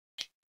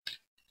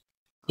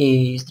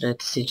И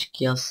здравейте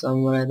всички, аз съм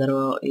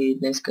RiderWall и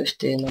днес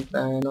ще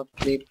направя едно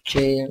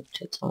клипче.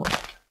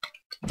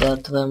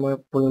 Да, това е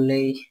моя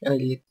полюлей,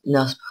 или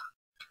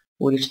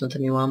уличната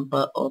ми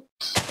лампа от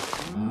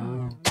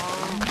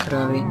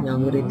крави. Не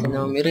умирайте,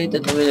 не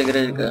умирайте, това е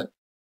грешка.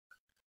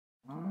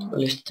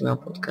 Уличната ми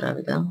лампа от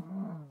крави, да.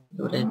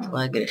 Добре,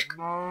 това е грешка.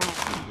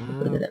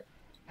 Определено.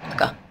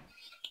 Така.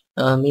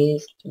 В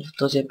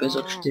този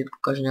епизод ще ви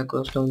покажа някои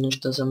основни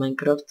неща за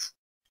Майнкрафт,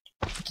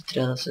 които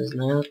трябва да се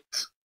знаят.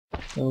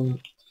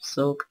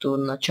 Са като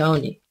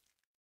начални.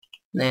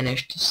 Не е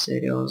нещо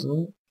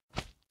сериозно.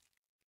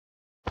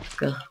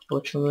 Така,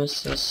 почваме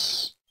с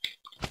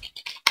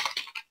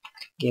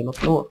Game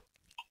of Nova.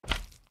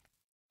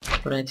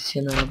 Правите си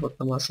една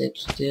работна маса,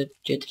 ето сте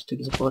 4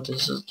 ги запълвате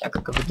с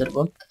някакъв вид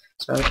дърво.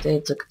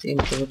 Слагате, цъкате,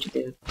 имате вече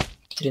 9,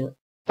 3.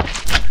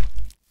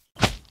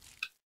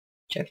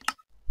 Чакайте.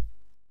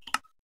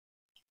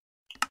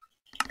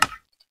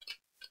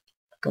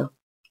 Така,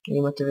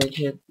 имате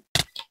вече...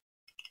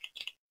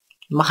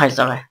 Махай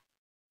здраве!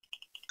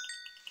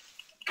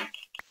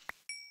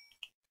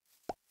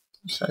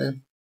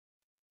 Съден.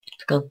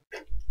 Така,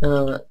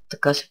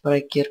 така се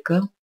прави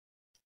кирка.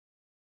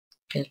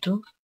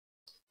 Ето.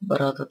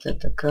 Брадата е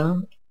така.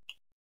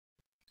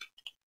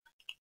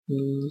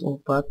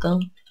 Лопата.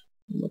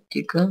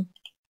 Мотика.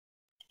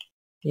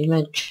 И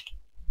меч.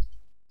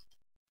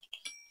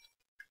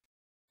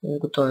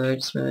 Готови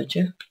вече сме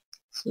вече.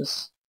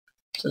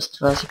 С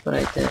това си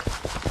правите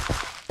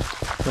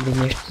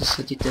нещо да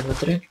съдите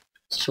вътре.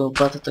 С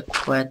лопатата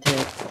копаете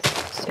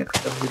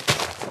всякакъв вид,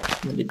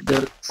 нали,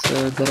 дърт,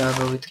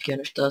 гравел и такива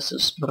неща.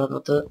 С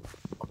брадвата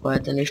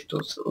копаете нещо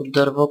от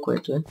дърво,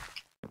 което е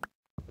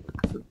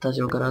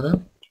тази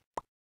ограда.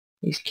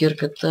 И с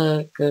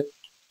кирката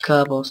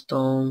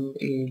каблстоун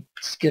и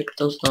с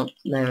кирката основно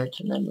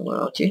най-вече най-много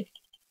работи.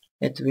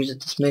 Ето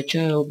виждате с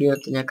меча,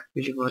 убивате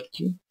някакви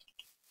животни.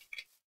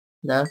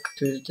 Да,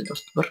 като виждате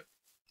доста добър.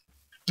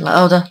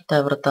 Да,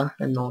 тая врата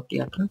е много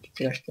яка.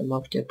 Сега ще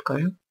малко ще я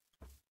покажа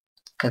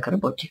как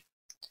работи.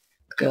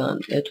 Така,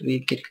 ето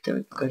ви кирката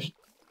ви покажа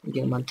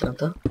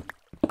диамантената.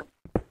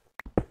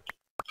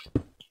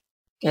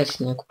 Ето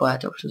си не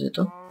купаете общо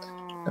взето.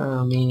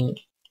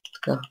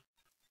 Така.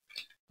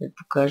 Ви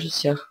покажа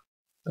сега.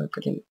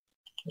 Къде...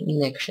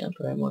 Нека ще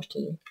направим още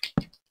един.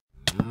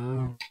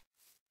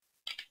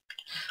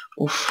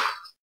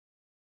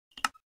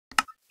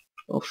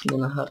 Не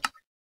на хард.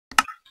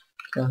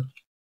 Така.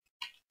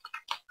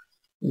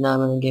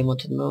 Минаваме на гейм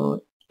от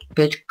едно.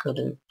 Печка,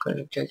 да ви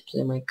покажа, чакайте,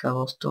 взема и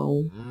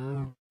каблстоун.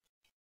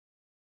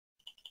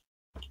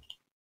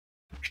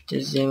 Ще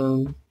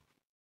вземем...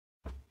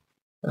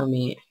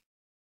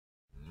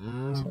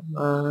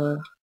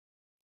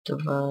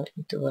 Това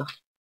и това.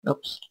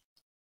 Опс.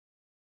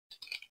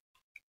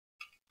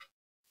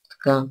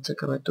 Така,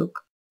 цъкаме тук.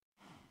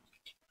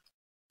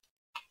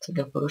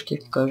 Сега първо ще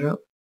ви покажа.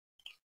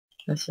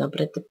 Да си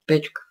направите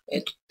печка.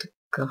 Ето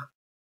така.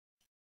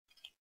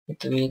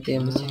 Ето видите,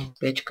 имаме си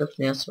печка, в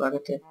нея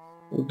слагате,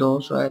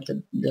 отдолу слагате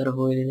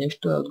дърво или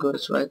нещо, а отгоре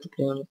слагате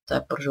примерно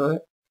тая пържоля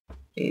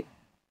и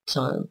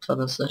само това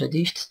да се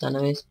реди, ще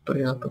стане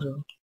пържена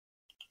пържоля.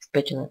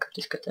 Впечена, както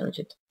искате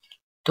начите.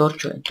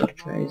 Торчове,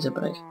 и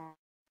забравих.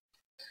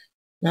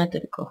 Знаете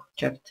ли какво?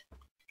 Чакайте.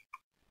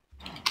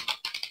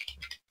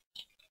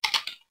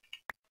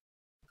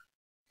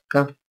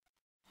 Така.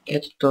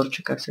 Ето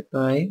торча как се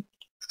прави.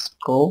 С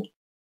кол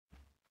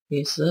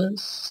и с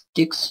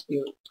стикс,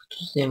 и като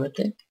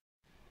вземете.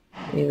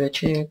 И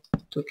вече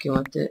тук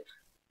имате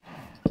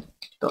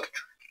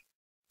торчове.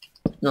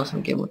 Но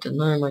съм гейм от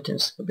едно и моите не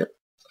се побят.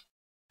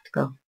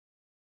 Така.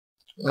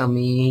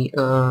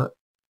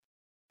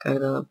 Как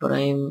да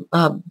направим...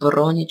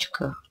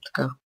 броничка.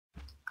 Така.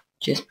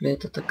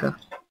 Честплейта така.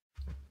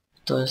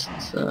 Тоест,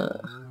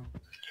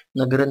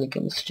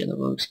 нагръдника мисля, че на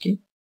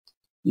български.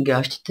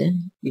 Гащите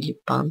или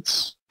панц.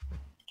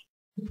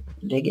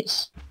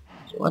 Легес.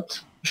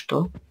 What?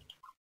 Що?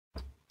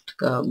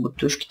 Така,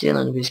 бутушките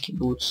на английски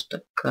boots.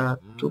 Така,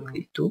 тук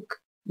и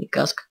тук. И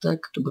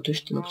каската, като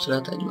бутушките на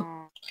посредата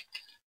едно.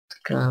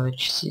 Така,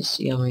 вече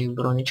си имаме и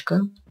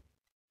броничка.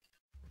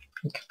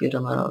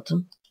 Екипираме работа.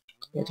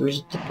 Ето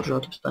виждате,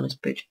 пържолата остане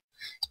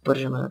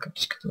спържена,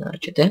 както искате да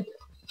наречете.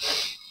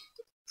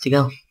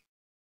 Сега,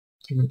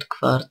 името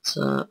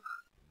кварца,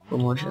 какво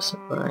може да се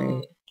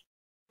прави?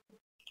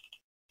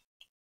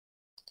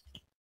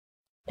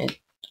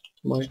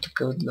 Може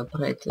така да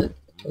направите,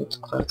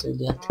 ето кварца и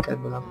бяхте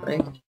как го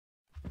направих.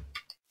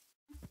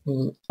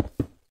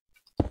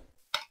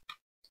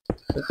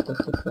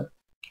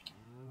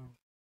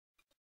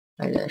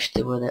 Айде,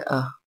 ще бъде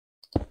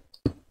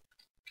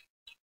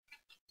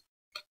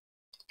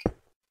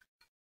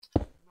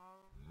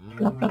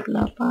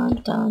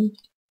Пантан.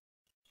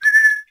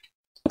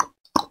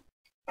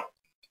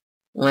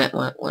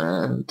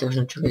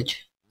 Тъжно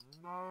човече.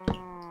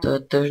 Той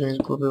е тъжно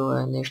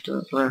изгубил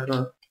нещо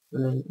важно.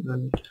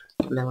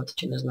 Проблемът е,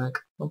 че не знае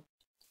какво.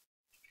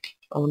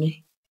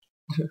 Не.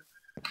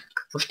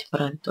 Какво ще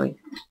прави той?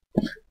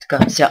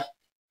 Така, сега.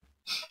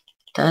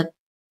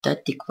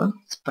 Тая тиква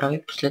се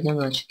прави последния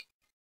начин.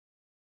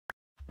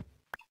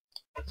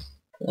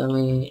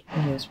 Ами,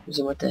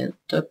 взимате,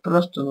 то е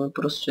просто, но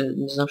просто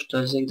не знам, що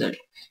е език даже.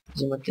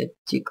 Взимате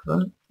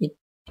тиква и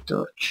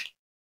торч.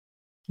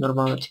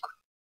 Нормална тиква,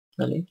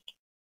 нали?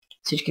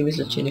 Всички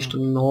мислят, че е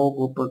нещо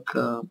много пък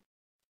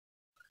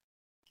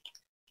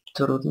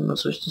трудно, но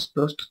всъщност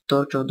просто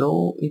торча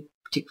отдолу и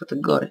тиквата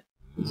горе.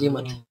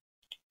 Взимате.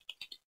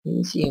 И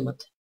не си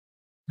имате.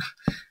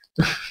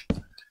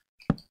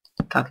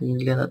 Как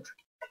ни гледат?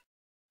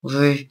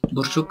 Вей,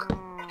 буршук.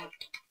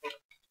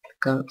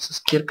 Така,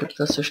 с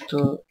кирката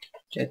също...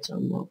 Чай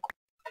само малко.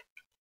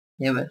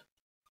 Не бе.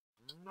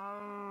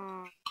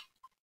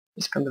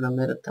 Искам да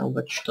намеря там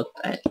обаче, защото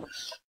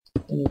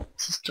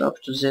с това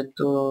общо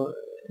взето,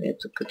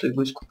 ето като и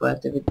го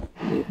изкопаете,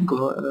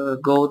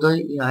 голда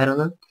и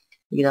айрона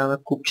ги дава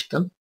на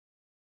купчета.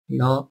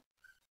 Но,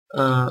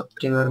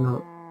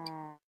 примерно,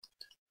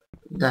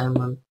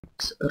 Diamond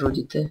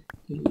рудите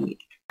и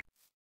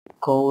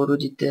Coal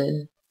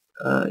рудите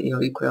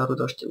и коя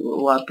руда още,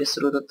 Лапис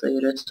рудата и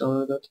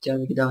Redstone рудата, тя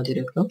ви ги дава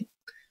директно.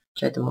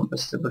 Чайте малко да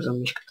се забързам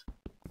мишката.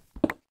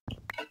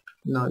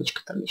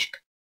 Новичката мишка.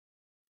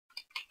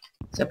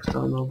 Сега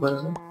постава много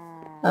бързо.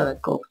 Абе,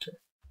 колкото е.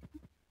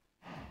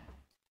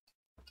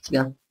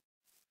 Сега.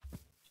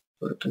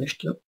 Първото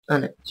нещо.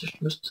 Не,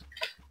 всъщност.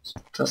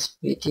 Това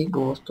свети,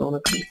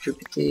 глостона, като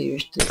чупите и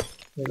вижте,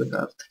 не го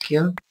дават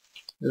такива.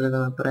 За да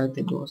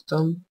направите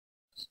глостон,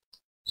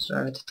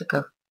 слагате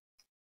така.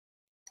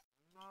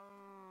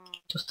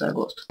 То става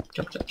глостон.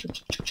 Чак.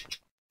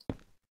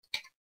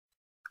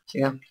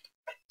 Сега.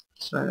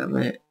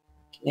 Слагаме...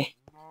 Не.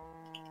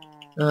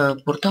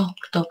 Портал.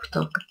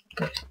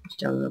 Как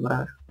ще да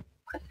забравя?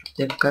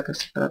 Как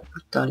се правят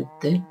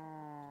порталите?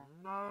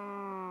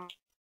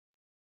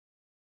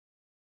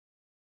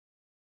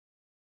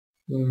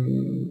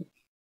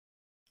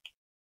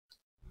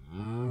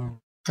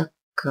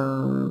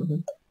 Така...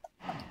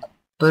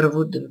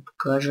 Първо да ви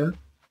покажа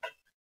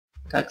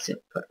как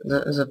се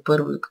прави... За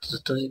първо, като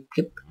за този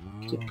клип,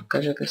 ще ви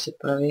покажа как се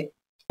прави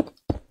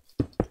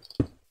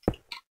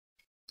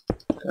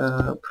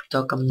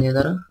портал към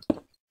недъра.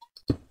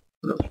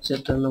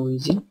 Процесът е много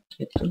изи.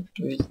 Ето,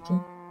 виждате.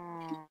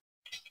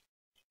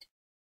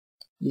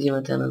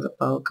 Взимате една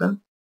запалка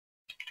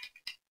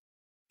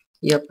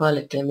и я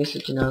палите. Мисля,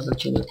 че няма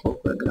значение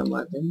колко е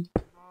грамаден.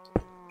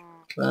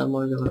 Това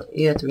може да бъде...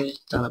 И ето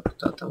виждате тази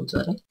портал там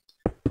отзаре.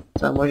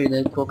 Това може и да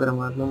е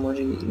по-грамадно,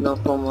 може и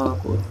много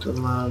по-малко от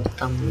това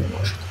там не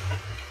може.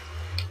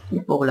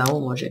 И по-голямо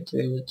може, ето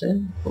виждате.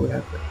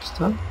 По-голямо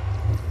количество.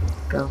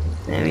 Така,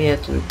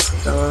 ето ви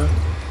портала.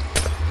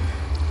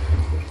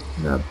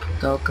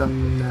 Портал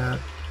към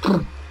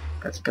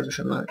как се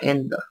казваше на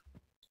Енда.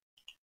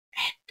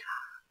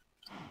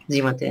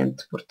 Взимате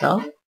End портал,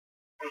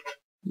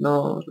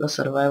 но на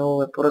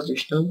Survival е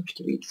по-различно.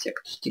 Ще видите сега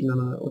като стигна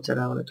на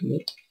оцеляването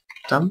ми.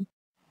 Там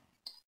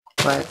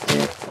копаете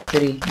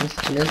 3.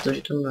 Мисля, че не е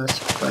задължително да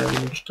си копая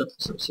винаги, защото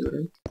съм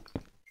сигурен.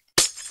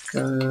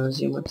 Така,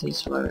 взимате и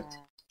слагате.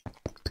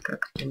 Така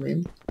като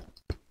мен.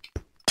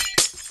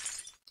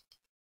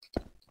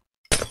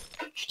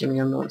 Ще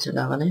минем на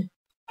оцеляване.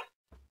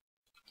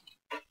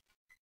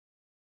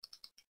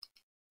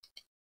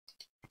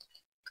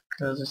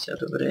 За сега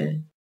добре.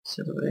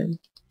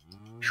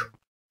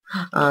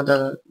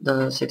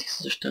 Да, сетих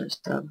се защо не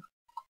става.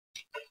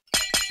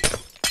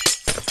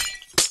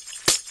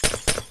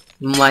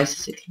 Май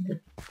се сетих, да.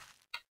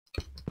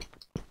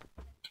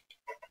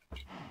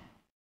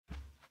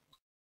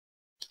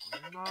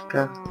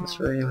 Така, да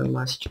сложим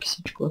масички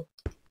всичко.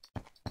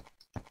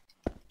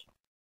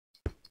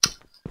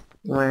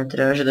 Май не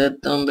трябваше да е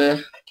там,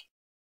 бе.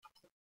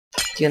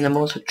 Тия не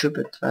могат да се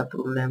чупят, това е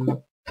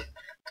проблемно.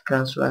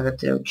 Така,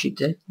 слагате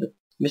очите.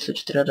 Мисля,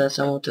 че трябва да е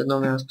само от едно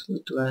място,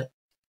 за това не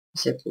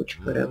се получи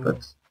първия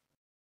път.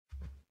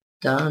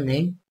 Да,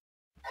 не.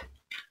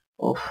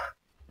 Оф.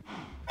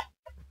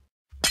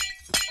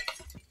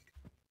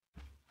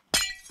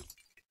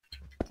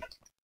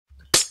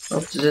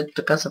 Общо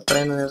така са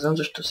прави, но не знам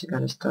защо сега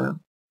не става.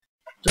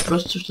 То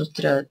просто всъщност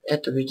трябва...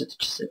 Ето виждате,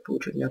 че се е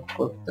получил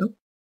няколко опита.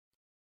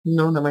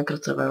 Но на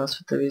Minecraft Survival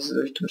света ви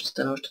задължително ще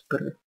стане още от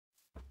първи.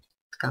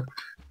 Така,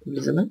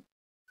 влизаме.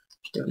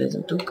 Ще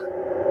влезем тук.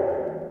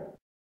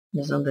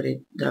 Не знам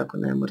дали Драко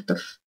не е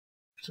мъртъв,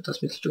 защото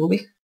аз мисля, че го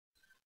убих.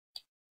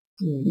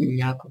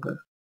 Някога.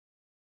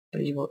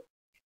 Преди вот.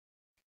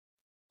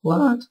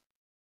 What?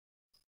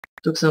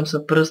 Тук съм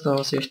се пръснал,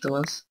 усещам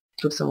аз.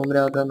 Тук съм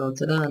умрял на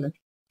оцеляване.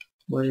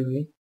 Може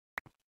би.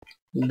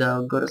 Да,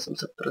 отгоре съм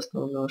се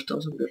пръснал, но още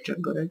съм бил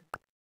чак горе.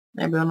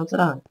 Не е бил на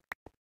оцеляване.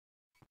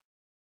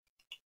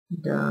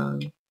 Да.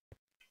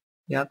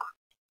 Яко.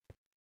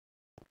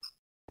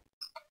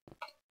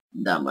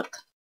 Да,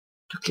 мъртъв.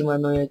 Тук има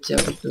едно яйце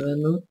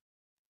обикновено,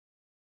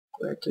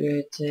 което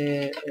яйце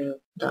е...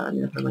 Да, не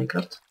е на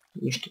Minecraft.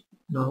 Нищо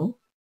ново.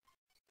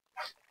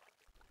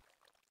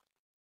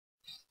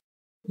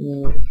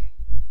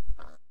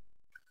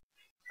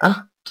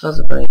 Това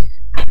забравих.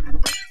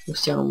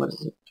 Всяко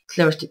мързи.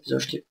 Следващия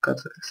епизод ще ви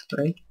показва как се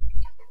прави.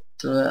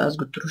 Това аз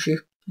го труших,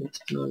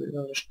 принципно не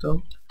знам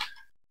защо.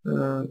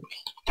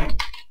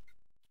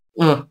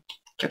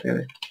 Чакай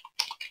бе.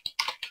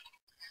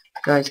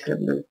 Така искам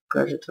да ви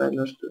покажа, това е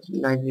едно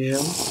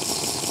най-движимо.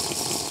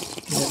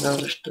 Не знам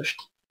защо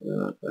ще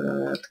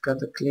така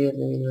да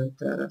клирнем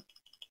инвентара.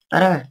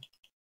 Аре бе!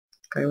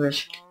 Как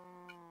беше?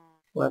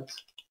 What?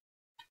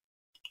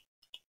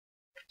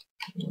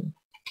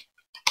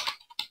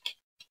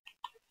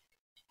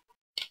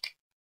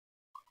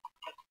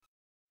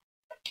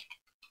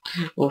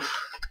 Уф,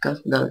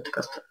 така, да,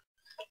 така става.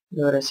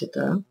 Добре си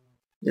тая.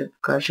 Да ви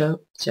покажа.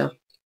 Сега,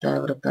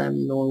 тая врата е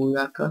много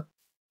яка.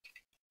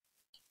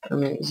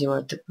 Ами,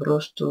 взимате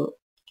просто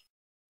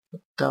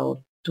от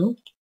талото.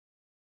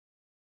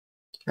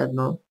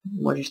 Едно.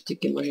 Може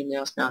стики, може не,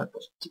 аз няма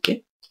просто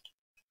стики.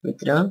 Ми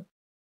трябва.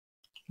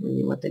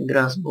 Имате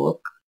грас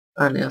блок.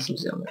 А, не, аз съм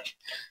взел вече.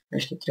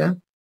 Нещо трябва.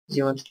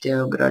 Взимате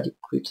тези огради,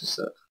 които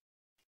са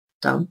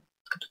там.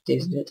 Като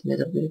тези двете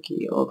NetherBrick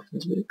и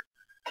OpenSbrick.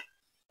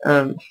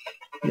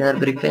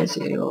 NetherBrick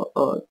Fence и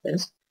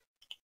OpenSbrick.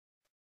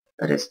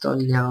 Рестон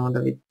няма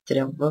да ви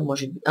трябва,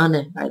 може би... А,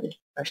 не, айде.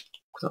 Аз ще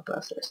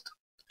направя с рестон.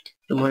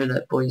 Да може да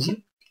е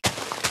по-изи.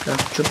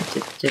 Така, чупите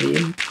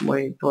 3,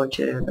 може и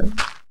повече реда.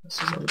 Да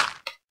се взема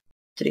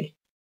 3.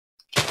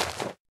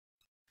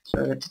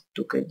 Слагате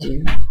тук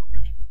един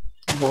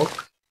блок.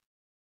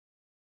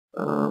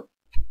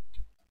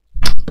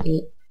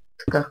 И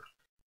така.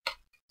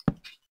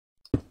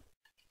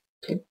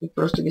 И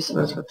просто ги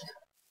свързвате.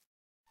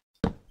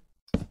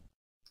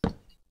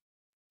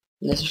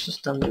 Не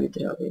също там да ви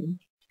трябва да има.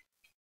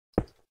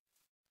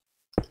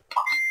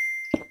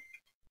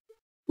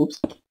 Упс.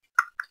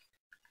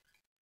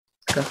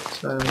 Така,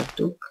 слагаме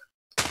тук.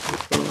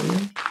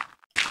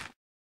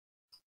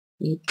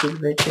 И тук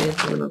вече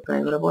да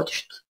направим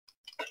работещо.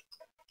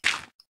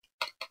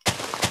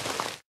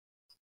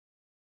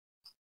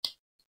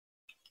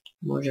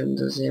 Можем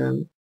да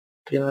вземем,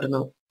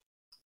 примерно,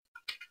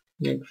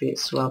 някакви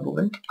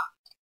слабове.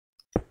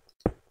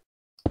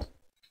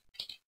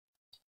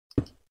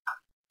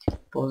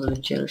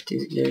 По-залечено ще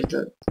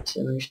изглежда,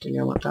 все нищо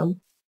няма там.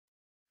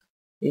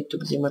 И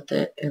тук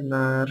взимате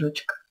една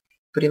ръчка.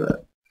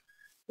 Примерно.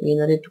 И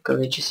нали тук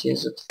вече си е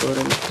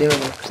затворен.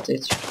 Примерно,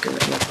 представете си тук е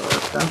някаква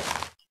врата.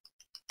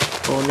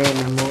 О, не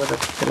мога да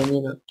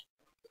премина.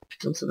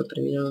 Питам се да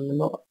премина, но не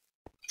мога.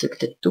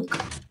 Цъкате тук.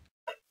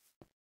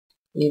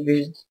 И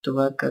виждате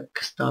това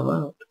как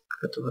става,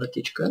 като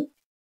вратичка.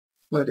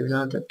 Може да ви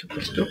знаете тук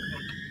през тук.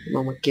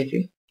 Мама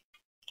кефи.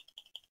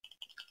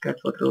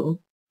 Какво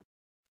друго?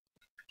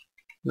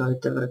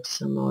 Новите врати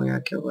са много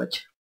яки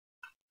обаче.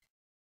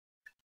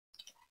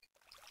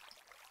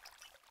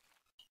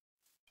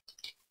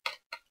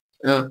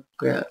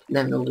 Коя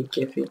не много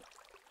кефи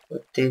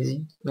от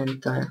тези, мен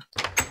тая.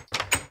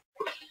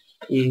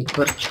 И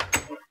бърч.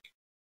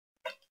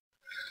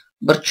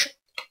 Бърч.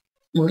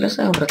 Може ли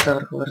сега врата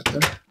върху врата?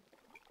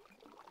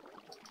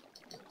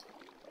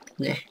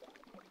 Не.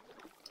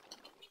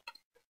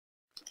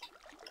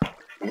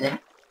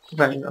 Не.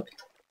 Важен опит.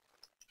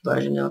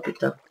 Важен опит.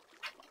 Така.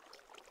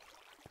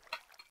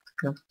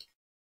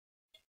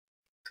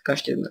 Така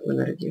ще го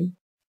наредим.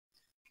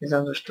 Не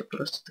знам защо,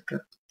 просто така.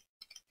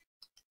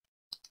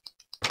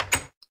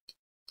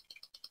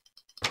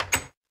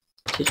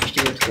 Всички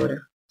ще ги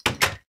отворя.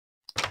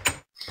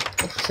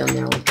 Сега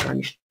няма това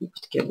нищо и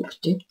такива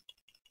глупости.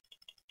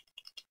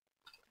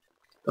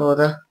 О,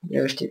 да,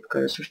 я ще ви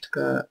покажа също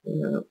така.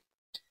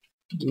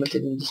 Имате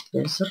един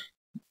диспенсър.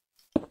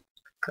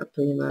 Така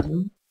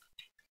примерно.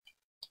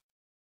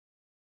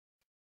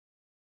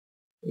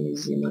 И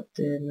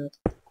взимате една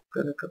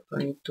купена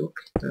капани тук,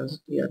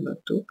 и една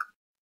тук.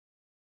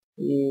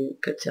 И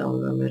като цяло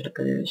намеря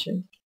къде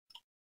беше.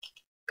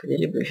 Къде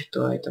ли беше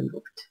това item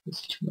book?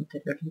 Мисля, че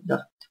материали.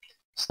 Да.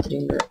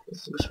 Стринга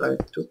го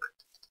слагате тук.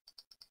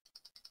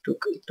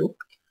 Тук и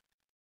тук.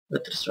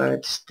 Вътре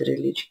слагате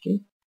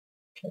стрелички.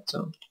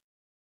 Чаоо.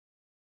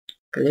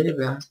 Къде ли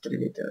бяха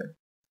стрелите, бе?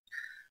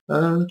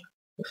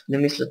 Не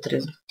мисля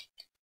трезво.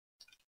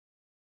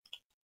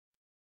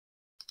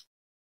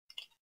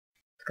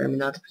 Така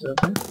минавате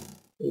епизода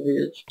и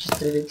виждате, че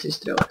стрелите се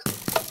изстрелват.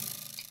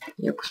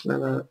 И ако сме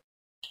на...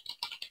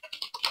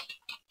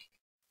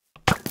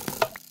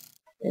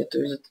 Ето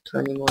виждате,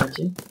 това ни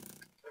моите.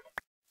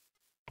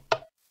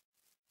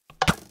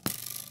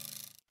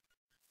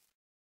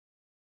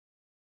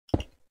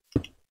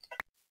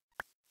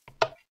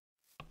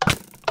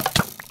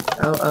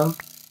 Ау.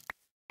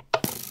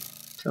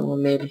 Това му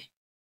мели.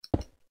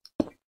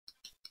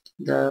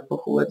 Да,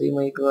 по-хубаво да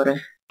има и горе.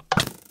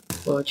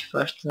 Повече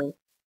фаща.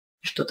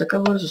 Защо така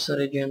бързо се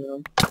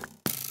регенерирам?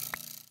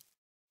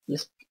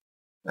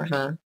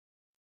 Аха.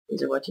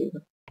 Излъчи го.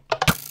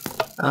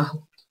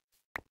 Ау.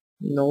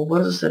 Много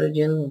бързо се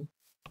регенерирам.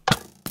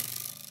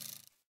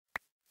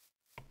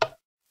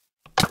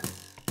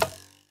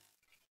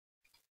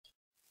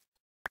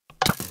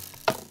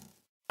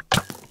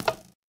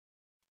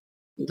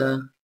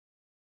 Да.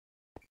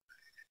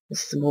 Да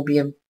се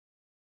самоубием.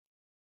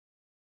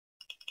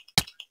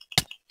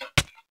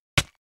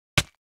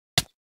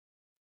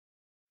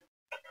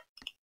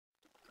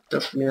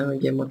 Точно минахме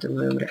геймата на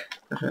ноември.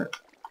 Аха.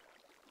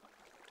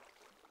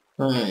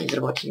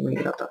 Изработихме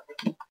играта.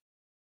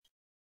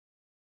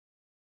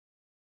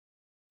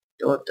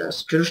 Да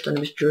се чудиш, не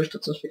ми се чудиш,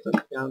 защото съм свикнал,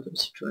 като няма да ми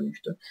се чува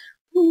нещо.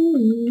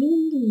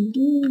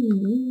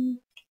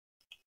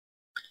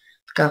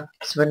 Така,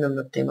 свърнем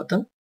на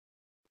темата.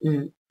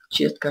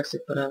 Чест как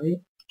се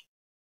прави.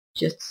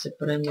 Чест се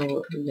прави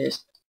много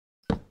лесно.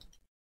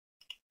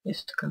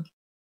 Ето така.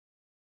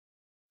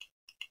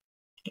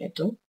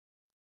 Ето.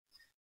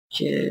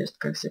 Чест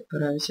как се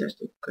прави. Сега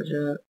ще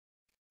покажа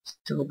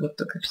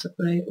стълбата как се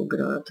прави.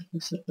 Оградата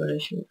как се прави.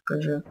 Ще ви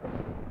покажа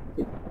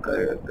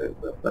как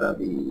да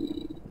прави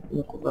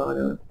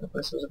наковаване, на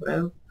което съм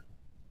забравил.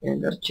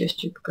 Ендър чест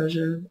ще ви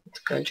покажа.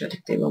 Така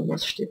чатик тейбъл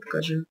маса ще ви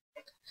покажа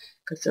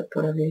как се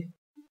прави.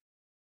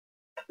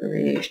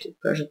 И ще ви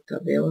покажа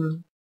табела.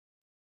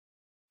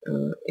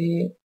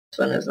 И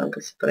това не знам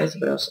как се прави,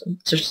 забравял съм.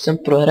 Също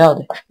съм проверял,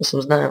 да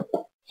съм знаел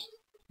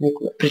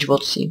никога при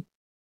живота си.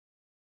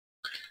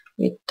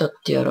 И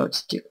тия работи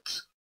стигат.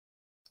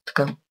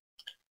 Така.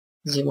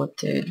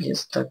 Взимате един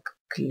стак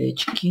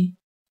клечки.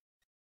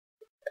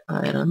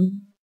 Айрон.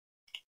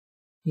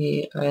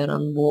 И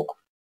айрон блок.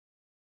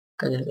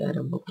 Къде е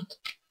айрон блокът?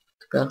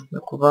 Така,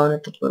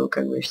 наковаването първо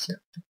как беше сега.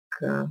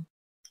 Така.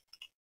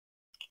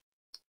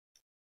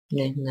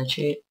 Не,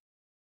 значи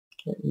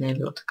не е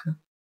било така.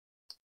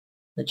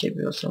 Значи е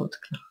било само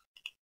така.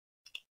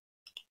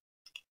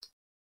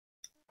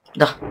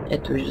 Да,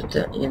 ето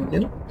виждате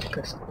енвил,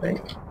 как се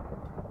прави.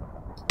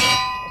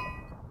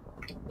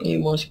 И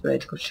може да си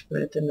правите, ако ще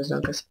правите, не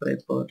знам как се прави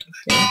повече.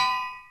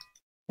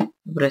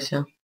 Добре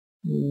сега.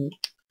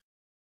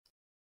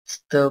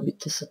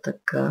 Стълбите са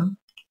така.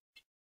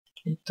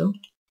 Ето.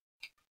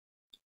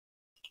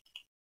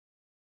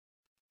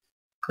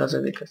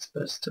 Казах ви как се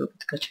прави стълби,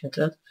 така че не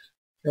трябва.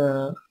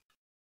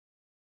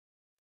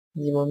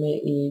 Взимаме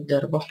и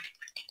дърво.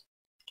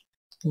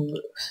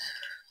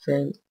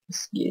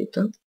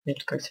 Фенсгейта.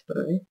 Ето как се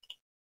прави.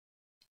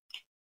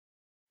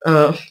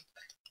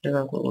 Не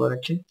знам какво говоря,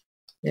 че.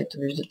 Ето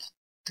виждате,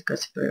 така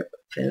се прави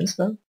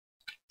фенса.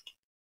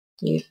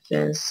 И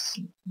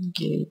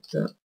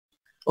фенсгейта.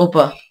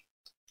 Опа!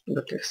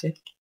 Бърках се.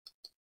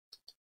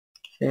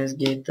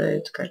 Фенсгейта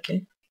ето как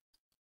е.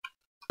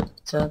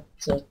 Цат,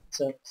 цат,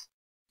 цат.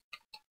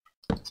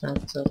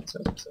 Цат, цат,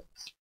 цат, цат.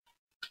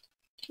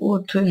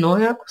 О, той много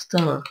яко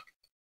стана.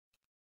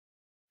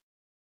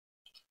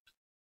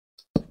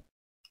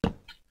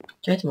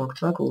 Чайте малко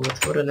това, ако го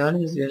отворя, няма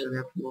ли изглежда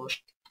някакво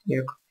може?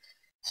 Яко.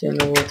 Сега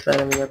много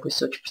отваряме някой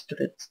сочи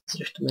пистолет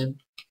срещу мен.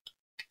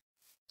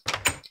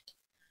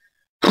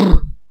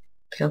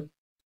 Така,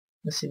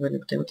 да си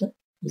върнем темата.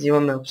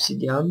 Взимаме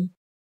обсидиан.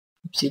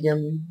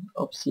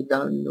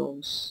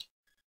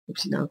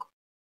 Обсиданко.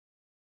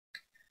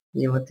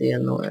 Взимате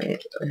едно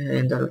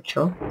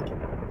ендърчо.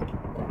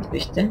 Ето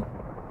вижте.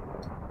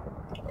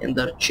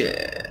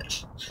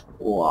 Ендърчест.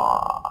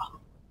 Уау!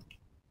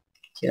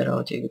 Тия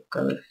работи ги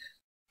показах.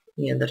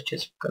 И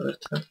ендърчест показах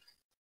това.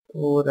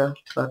 О, да,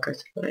 това как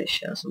се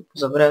правиш. Аз съм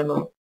позабравил,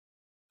 но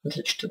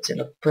мисля, че тук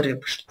на първи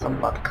път ще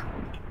съм батка.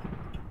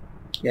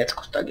 Гледайте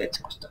коста,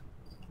 гледайте коста.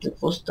 За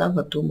какво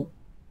става дума?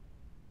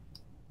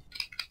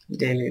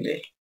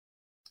 Гледай.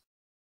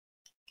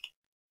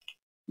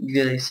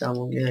 Гледай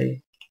само,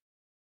 гледай.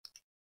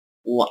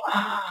 Уау!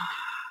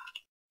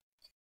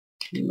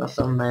 Има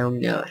съм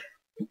най-умня, бе.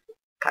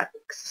 Как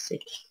се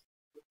сети?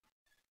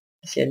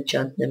 Да си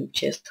енчантнем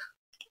честа.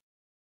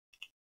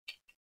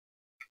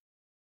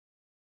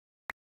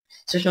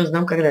 Всъщност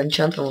знам как да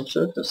енчантвам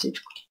абсолютно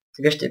всичко.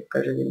 Сега ще я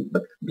покажа един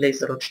бък.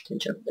 Блейзър от ще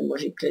енчантвам.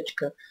 Може и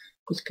клечка.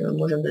 Ако искаме,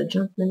 можем да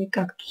енчантвам и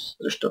кактус.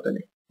 Защо да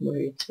не? Може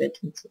и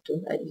цветницата.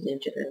 Айде, вземем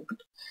червен път.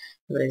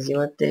 Добре,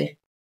 взимате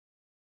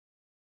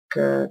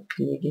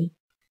книги.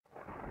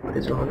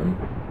 Призовано.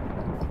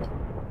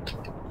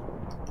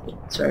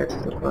 Слагате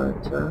в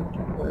доклада това.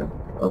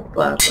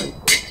 Опа, пъти.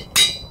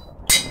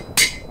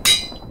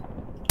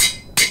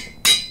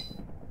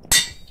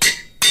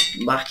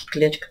 Бахти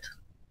клечката.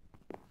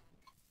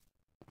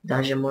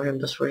 Даже можем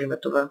да сложим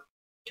това.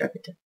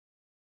 Чакайте.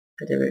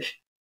 Къде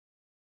беше?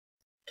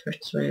 Това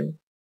ще сложим.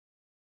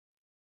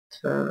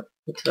 Това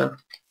и това.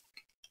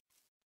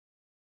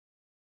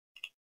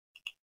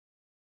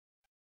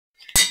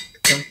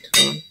 Така,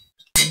 това.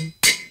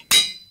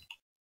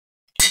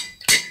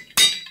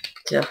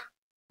 Тя.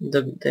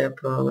 Да я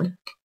пробваме.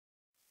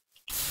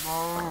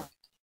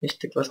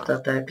 Вижте какво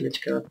става тая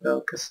клечка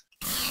направо къса.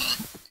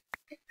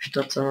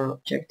 Защото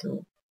само, чакайте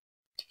му.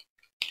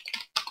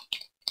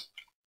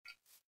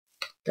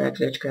 Тая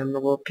клечка е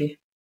много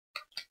опи.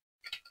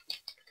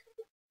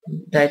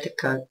 Дайте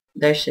как.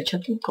 Дай ще се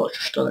чатам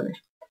кочо, що да не.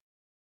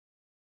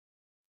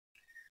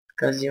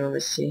 Така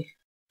взимаме си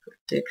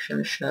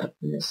Protection,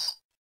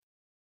 Sharpness,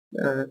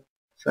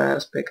 Fire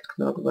Aspect,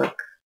 Knockback,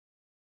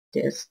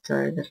 Death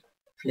Strider,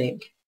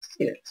 Flame.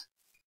 Стигат.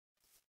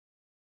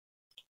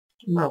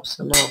 Малко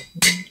са, малко.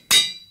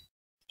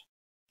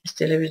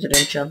 Сте ли виждали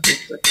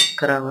енчантната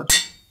крава?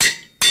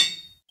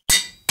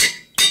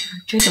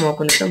 Чайте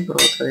малко, не съм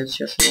пробвал това, дето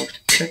сега съм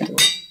още. Чакайте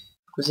малко.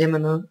 Ако взема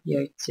на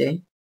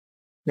яйце...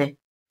 Не,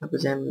 ако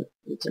взема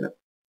яйце на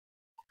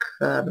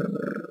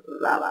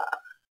крава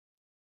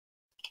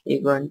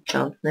и го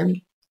енчантнем,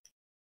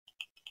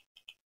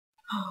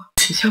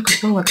 И всяка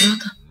изпълна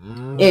кравата.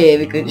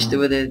 Вика, ще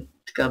бъде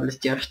така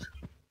блестяща.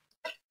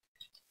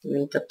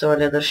 Видите, този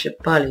ледър ще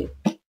пали.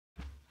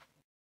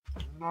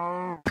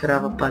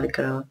 Крава пали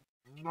крава.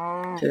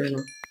 Тъжно.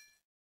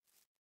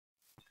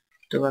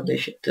 Това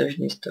беше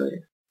тъжна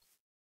история.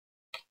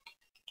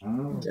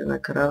 За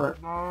една крава,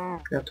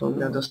 която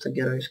умря доста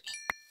геройски.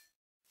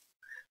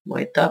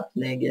 Мой етап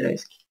не е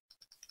геройски.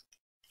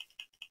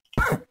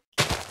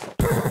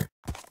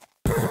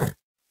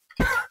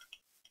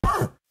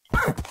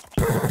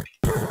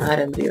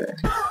 R&B, бе.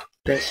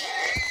 Беше.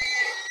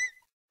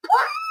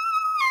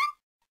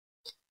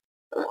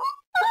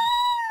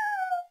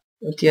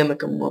 Отиваме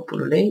към моя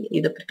полюлей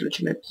и да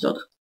приключим епизода.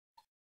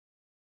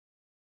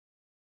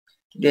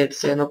 Гледайте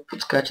се, едно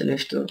подскача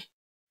нещо.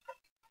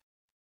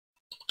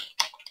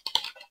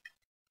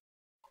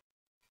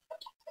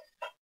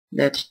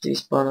 Дайте, ще ви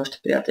спомня още,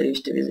 приятели, и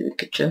ще ви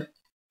завикача.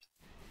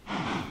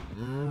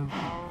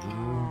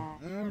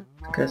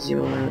 Така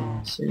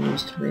взимаме силни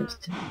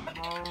инструментите.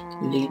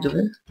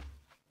 Лидове,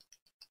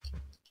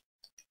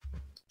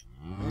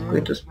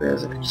 които успея да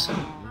закача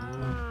само.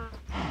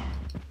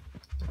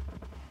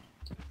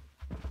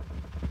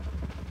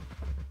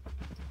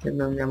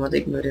 Едно няма да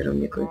игнорирам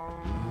никой.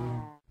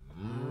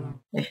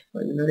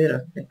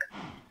 Игнорира, нека.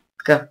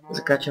 Така,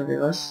 закачам ви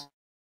вас.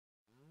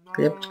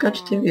 Къде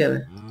подкачате вие,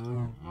 бе?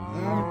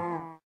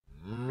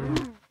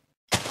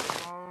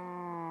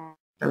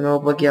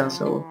 Много багян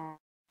само.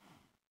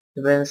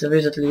 Добре, не се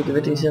виждат ли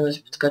лидовете и се да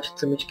се подкачат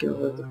самички във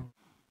въздух.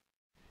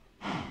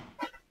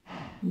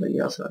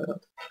 Багян са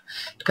работа.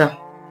 Така.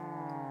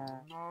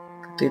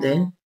 Като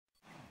иде.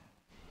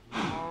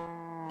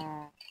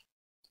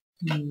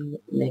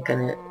 Нека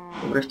не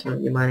обръщаме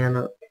внимание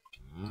на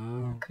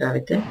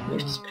кравите. Ние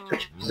ще се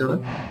приключи епизода.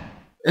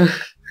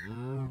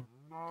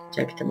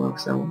 Чакайте малко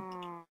само.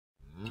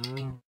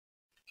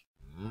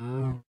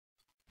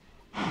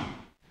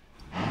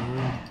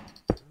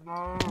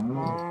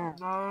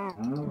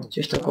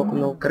 Чещам колко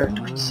много крави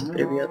тук ще се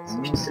пребият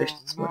и ще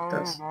срещат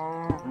смъртта си.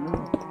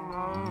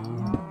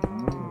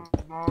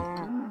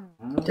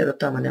 Те до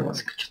там няма да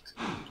се качат.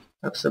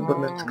 Ако се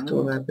бъднат като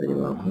умея преди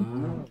малко.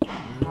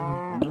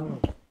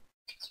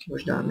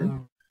 Освобождаваме.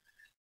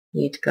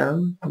 И така,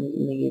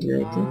 не ги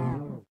гледайте.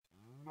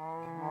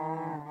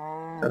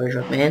 Това беше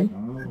от мен.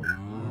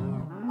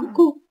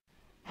 Ку-ку!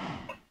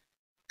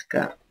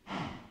 Така.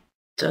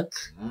 Цат,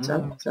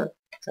 цат, цат,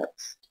 цат.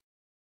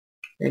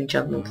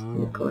 Енчантната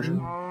ми кожа.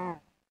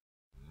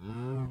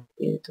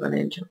 И това не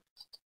е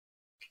енчантната.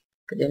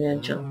 Къде не е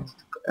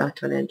енчантната?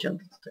 Това не е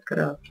енчантната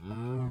крава.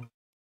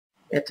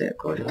 Ето е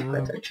кожата,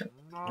 която е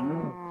енчантната.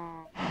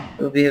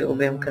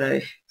 Убивам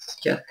крави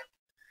с тях.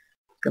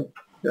 Към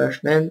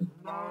Ваш мен.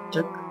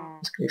 Чак.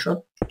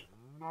 Скриншот.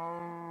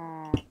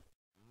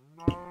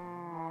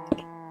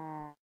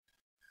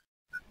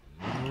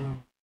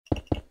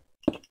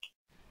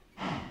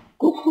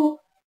 Ку-ку.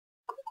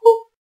 Ку-ку.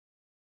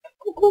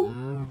 Ку-ку.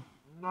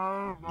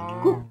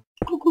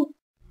 Ку-ку.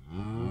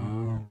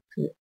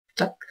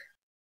 Так.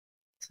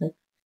 Так.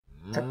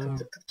 Так, так,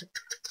 так, так, так,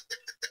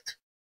 так, так.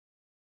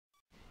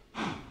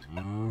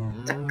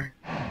 Так.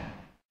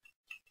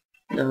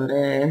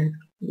 Добре.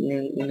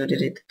 Не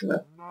игнорирайте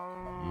това.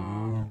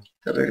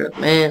 Това беше от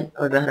мен.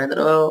 Бях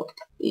RiderWall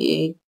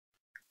и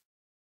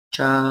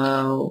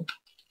чао.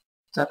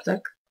 Так,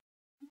 так.